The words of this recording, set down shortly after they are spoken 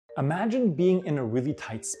Imagine being in a really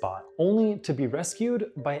tight spot, only to be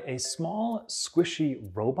rescued by a small, squishy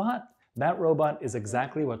robot. That robot is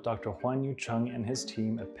exactly what Dr. Huanyu Cheng and his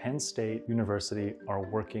team at Penn State University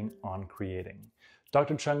are working on creating.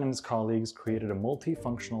 Dr. Cheng and his colleagues created a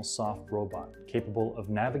multifunctional soft robot capable of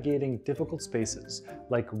navigating difficult spaces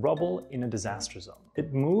like rubble in a disaster zone.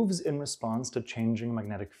 It moves in response to changing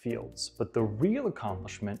magnetic fields, but the real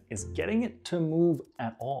accomplishment is getting it to move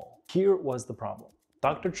at all. Here was the problem.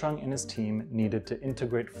 Dr. Cheng and his team needed to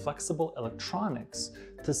integrate flexible electronics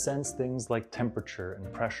to sense things like temperature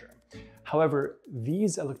and pressure. However,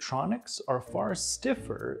 these electronics are far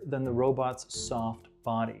stiffer than the robot's soft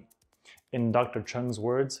body. In Dr. Cheng's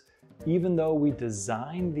words, even though we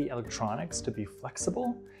designed the electronics to be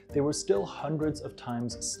flexible, they were still hundreds of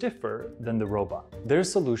times stiffer than the robot. Their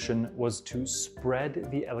solution was to spread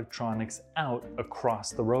the electronics out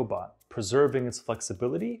across the robot, preserving its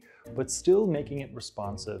flexibility, but still making it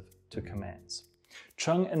responsive to commands.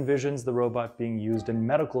 Cheng envisions the robot being used in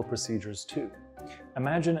medical procedures too.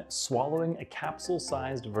 Imagine swallowing a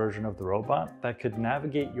capsule-sized version of the robot that could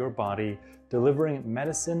navigate your body, delivering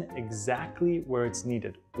medicine exactly where it's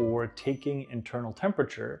needed, or taking internal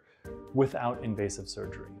temperature without invasive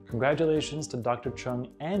surgery. Congratulations to Dr.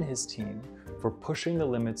 Cheng and his team for pushing the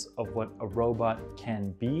limits of what a robot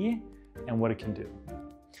can be and what it can do.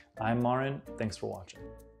 I'm Marin, thanks for watching.